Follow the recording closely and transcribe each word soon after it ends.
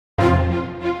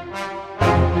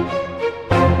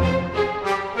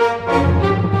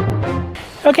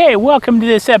Okay, welcome to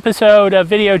this episode of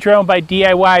Video Drone by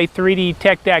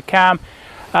DIY3DTech.com.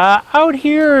 Out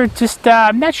here, just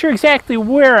I'm not sure exactly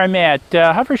where I'm at.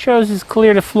 Hover shows is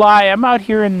clear to fly. I'm out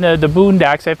here in the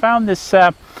boondocks. I found this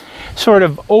sort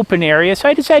of open area, so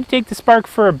I decided to take the Spark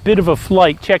for a bit of a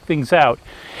flight, check things out.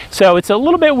 So it's a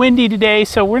little bit windy today,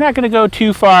 so we're not going to go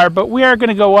too far, but we are going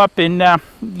to go up and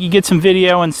you get some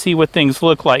video and see what things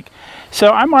look like.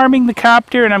 So I'm arming the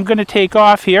copter and I'm going to take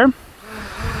off here.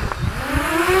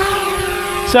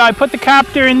 So I put the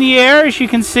copter in the air, as you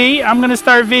can see. I'm going to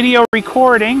start video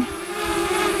recording.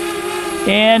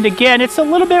 And again, it's a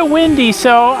little bit windy,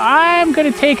 so I'm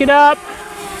going to take it up.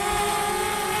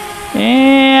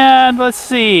 And let's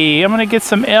see, I'm going to get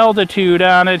some altitude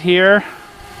on it here.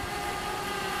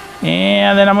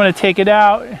 And then I'm going to take it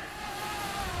out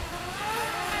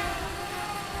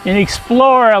and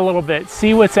explore a little bit,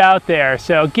 see what's out there.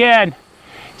 So again,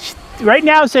 right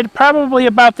now it's at probably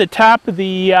about the top of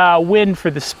the wind for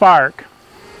the Spark.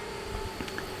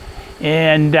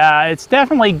 And it's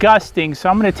definitely gusting, so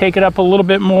I'm going to take it up a little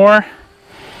bit more.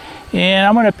 And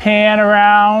I'm going to pan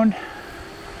around.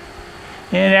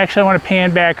 And actually I want to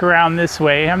pan back around this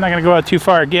way. I'm not going to go out too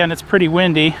far. Again, it's pretty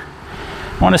windy.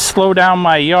 I want to slow down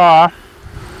my yaw.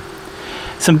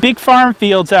 Some big farm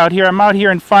fields out here. I'm out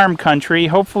here in farm country.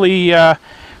 Hopefully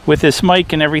with this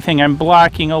mic and everything, I'm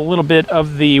blocking a little bit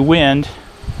of the wind.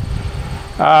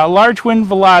 Large wind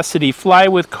velocity, fly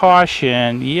with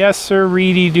caution. Yes, sir,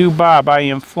 Reedy-doo Bob. I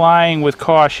am flying with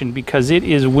caution because it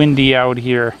is windy out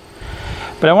here.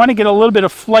 But I want to get a little bit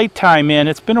of flight time in.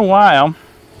 It's been a while.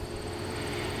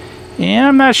 And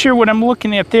I'm not sure what I'm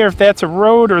looking at there, if that's a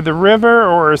road or the river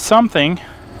or something.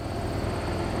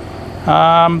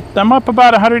 I'm up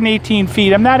about 118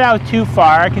 feet. I'm not out too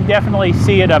far. I can definitely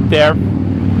see it up there.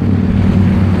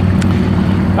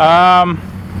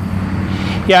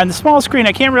 Yeah, on the small screen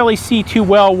I can't really see too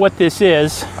well what this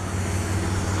is.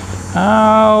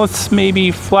 Let's maybe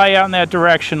fly out in that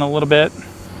direction a little bit.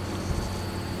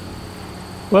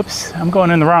 Whoops, I'm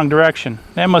going in the wrong direction.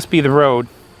 That must be the road.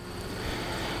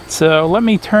 So let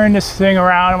me turn this thing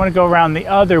around. I want to go around the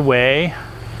other way.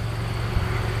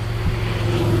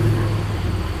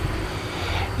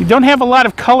 You don't have a lot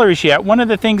of colors yet. One of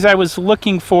the things I was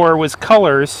looking for was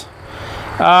colors.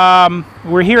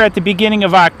 We're here at the beginning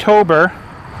of October,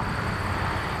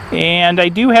 and I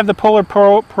do have the Polar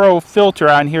Pro filter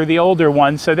on here, the older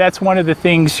one, so that's one of the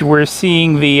things we're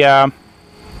seeing the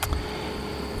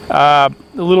a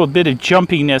little bit of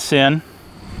jumpiness in.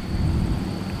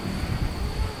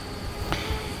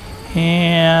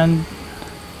 And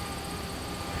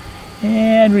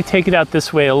we take it out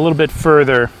this way a little bit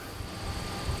further.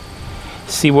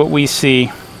 See what we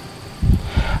see.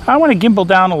 I want to gimbal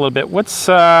down a little bit. What's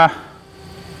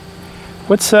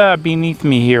beneath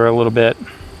me here a little bit?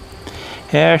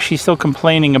 Yeah, she's still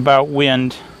complaining about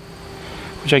wind,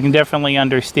 which I can definitely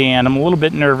understand. I'm a little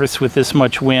bit nervous with this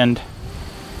much wind.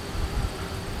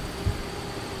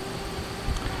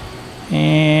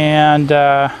 And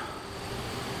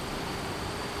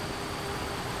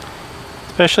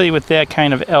especially with that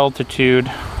kind of altitude.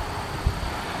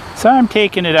 So I'm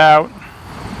taking it out.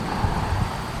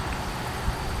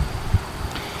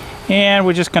 And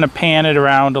we're just going to pan it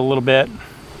around a little bit.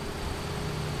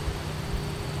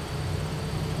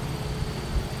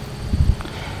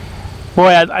 Boy,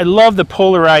 I love the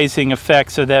polarizing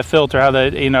effects of that filter. How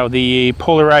the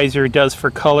polarizer does for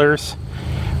colors.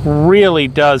 Really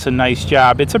does a nice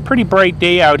job. It's a pretty bright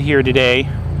day out here today.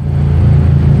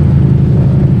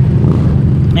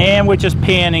 And we're just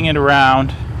panning it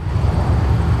around.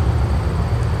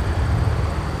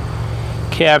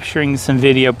 Capturing some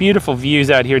video. Beautiful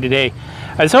views out here today.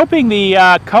 I was hoping the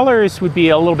colors would be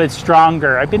a little bit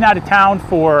stronger. I've been out of town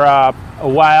for a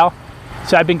while,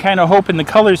 so I've been kind of hoping the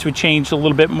colors would change a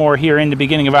little bit more here in the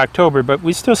beginning of October, but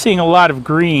we're still seeing a lot of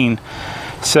green.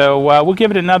 So we'll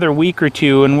give it another week or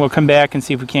two and we'll come back and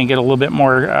see if we can't get a little bit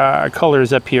more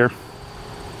colors up here.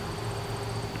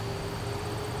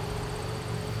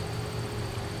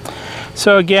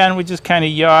 So again, we just kind of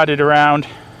yawed it around.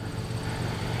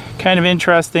 Kind of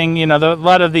interesting, you know, a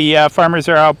lot of the farmers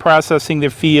are out processing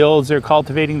their fields or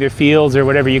cultivating their fields or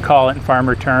whatever you call it in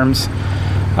farmer terms.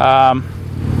 But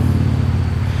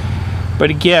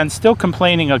again, still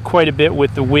complaining quite a bit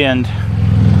with the wind.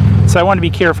 So I want to be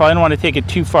careful. I don't want to take it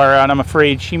too far out. I'm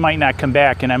afraid she might not come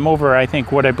back. And I'm over, I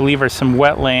think, what I believe are some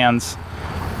wetlands.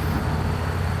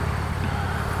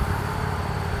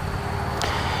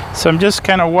 So I'm just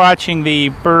kind of watching the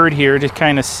bird here to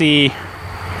kind of see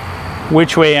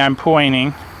which way I'm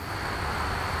pointing.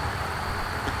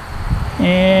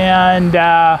 And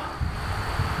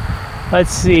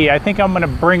Let's see, I think I'm gonna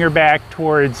bring her back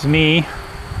towards me.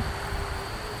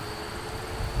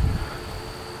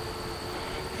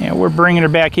 And we're bringing her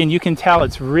back in. You can tell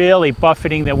it's really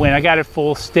buffeting the wind. I got it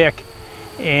full stick,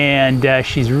 and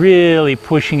she's really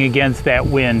pushing against that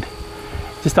wind.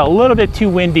 Just a little bit too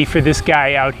windy for this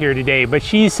guy out here today, but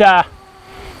she's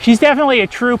definitely a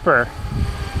trooper.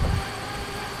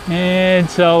 And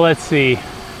so let's see.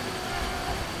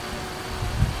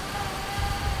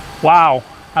 Wow,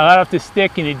 I let off the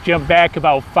stick and it jumped back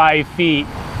about 5 feet.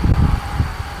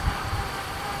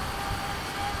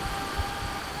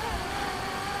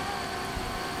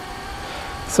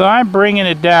 So I'm bringing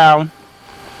it down.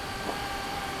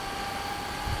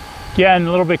 Again,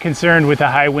 a little bit concerned with the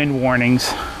high wind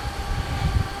warnings.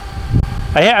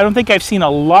 I don't think I've seen a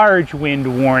large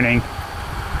wind warning,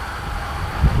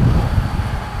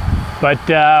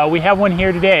 but we have one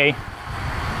here today.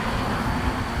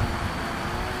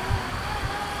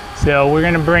 So we're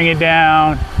gonna bring it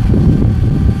down.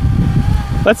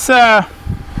 Let's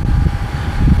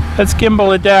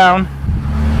gimbal it down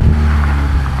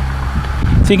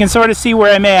so you can sort of see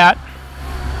where I'm at.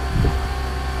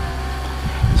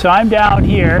 So I'm down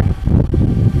here,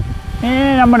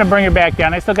 and I'm gonna bring it back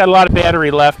down. I still got a lot of battery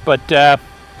left, but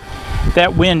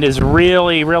that wind is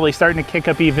really starting to kick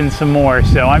up even some more.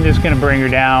 So I'm just gonna bring her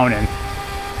down and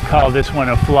call this one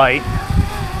a flight.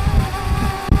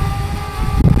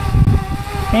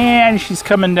 And she's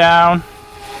coming down.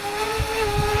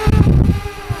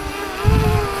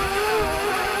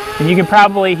 And you can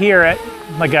probably hear it,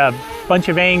 like a bunch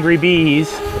of angry bees.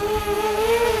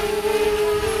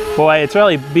 Boy, it's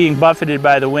really being buffeted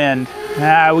by the wind. We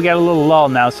got a little lull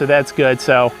now, so that's good.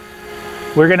 So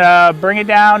we're gonna bring it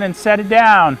down and set it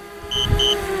down.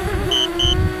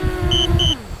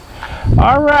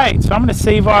 All right, so I'm gonna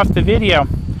save off the video.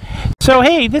 So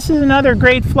hey, this is another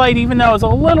great flight, even though it's a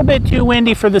little bit too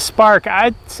windy for the Spark.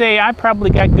 I'd say I probably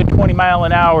got good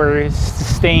 20-mile-an-hour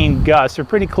sustained gusts, or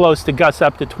pretty close to gusts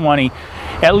up to 20.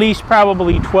 At least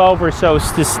probably 12 or so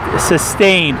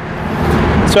sustained.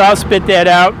 So I'll spit that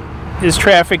out as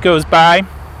traffic goes by.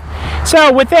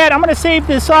 So with that, I'm going to save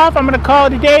this off. I'm going to call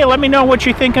it a day. Let me know what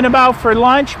you're thinking about for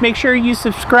lunch. Make sure you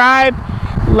subscribe.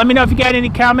 Let me know if you got any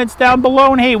comments down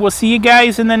below. And hey, we'll see you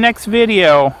guys in the next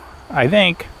video, I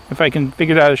think. If I can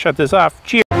figure out how to shut this off.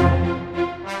 Cheers.